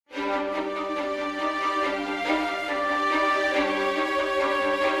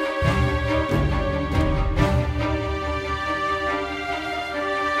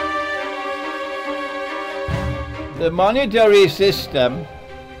The monetary system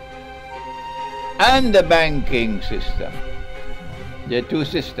and the banking system, they're two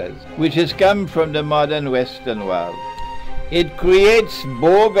sisters, which has come from the modern Western world. It creates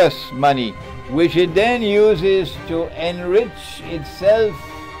bogus money, which it then uses to enrich itself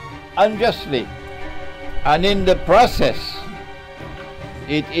unjustly. And in the process,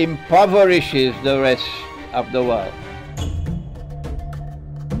 it impoverishes the rest of the world.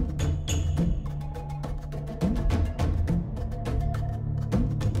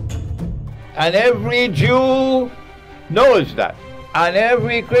 And every Jew knows that. And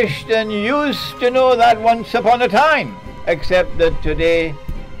every Christian used to know that once upon a time. Except that today,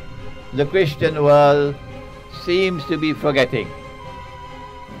 the Christian world seems to be forgetting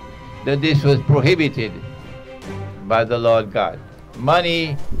that this was prohibited by the Lord God.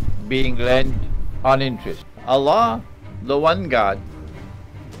 Money being lent on interest. Allah, the one God,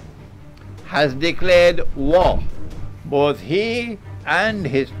 has declared war. Both He and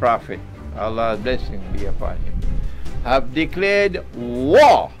His Prophet, Allah's blessing be upon him, have declared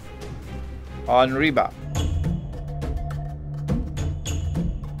war on riba.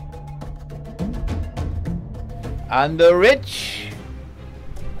 And the rich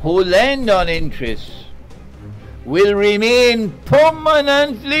who lend on interest will remain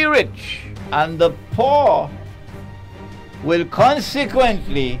permanently rich, and the poor will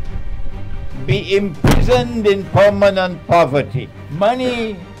consequently be imprisoned in permanent poverty.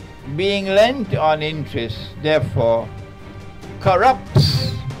 Money being lent on interest, therefore,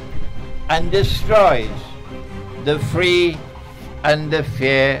 corrupts and destroys the free and the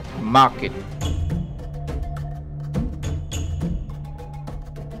fair market.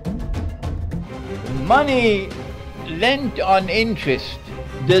 Money lent on interest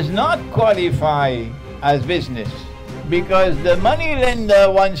does not qualify as business, because the money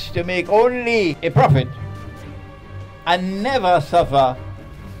lender wants to make only a profit and never suffer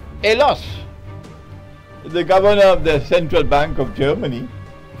a loss. The governor of the Central Bank of Germany,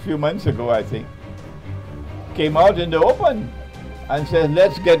 a few months ago I think, came out in the open and said,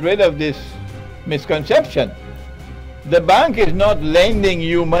 let's get rid of this misconception. The bank is not lending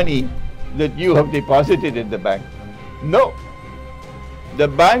you money that you have deposited in the bank. No. The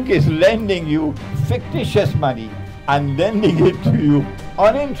bank is lending you fictitious money and lending it to you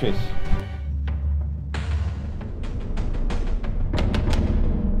on interest.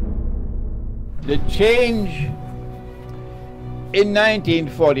 The change in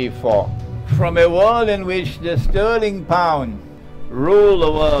 1944 from a world in which the sterling pound ruled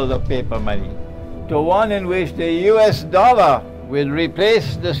the world of paper money to one in which the US dollar will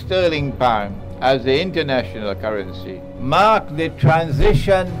replace the sterling pound as the international currency marked the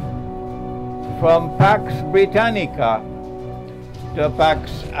transition from Pax Britannica to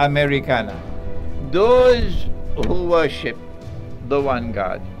Pax Americana. Those who worship the one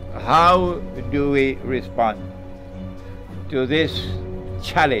God, how do we respond to this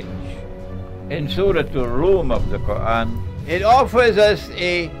challenge? In Surah Al-Rum of the Quran, it offers us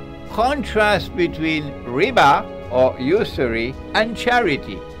a contrast between riba, or usury, and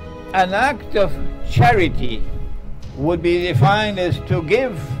charity. An act of charity would be defined as to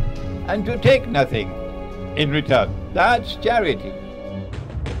give and to take nothing in return. That's charity.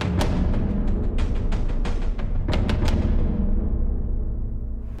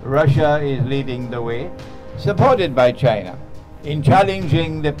 Russia is leading the way, supported by China, in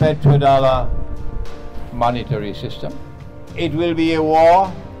challenging the petrodollar monetary system. It will be a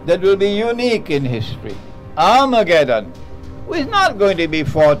war that will be unique in history. Armageddon is not going to be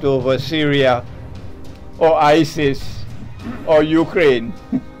fought over Syria or ISIS or Ukraine.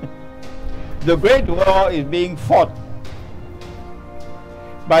 The Great War is being fought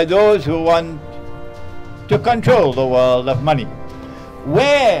by those who want to control the world of money.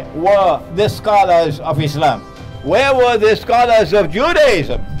 Where were the scholars of Islam? Where were the scholars of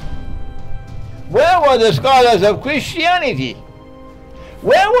Judaism? Where were the scholars of Christianity?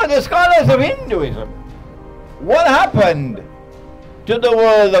 Where were the scholars of Hinduism? What happened to the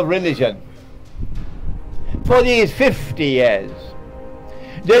world of religion for these 50 years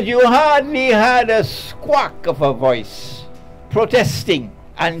that you hardly had a squawk of a voice protesting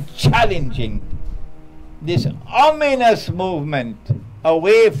and challenging this ominous movement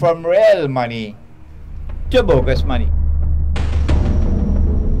away from real money to bogus money?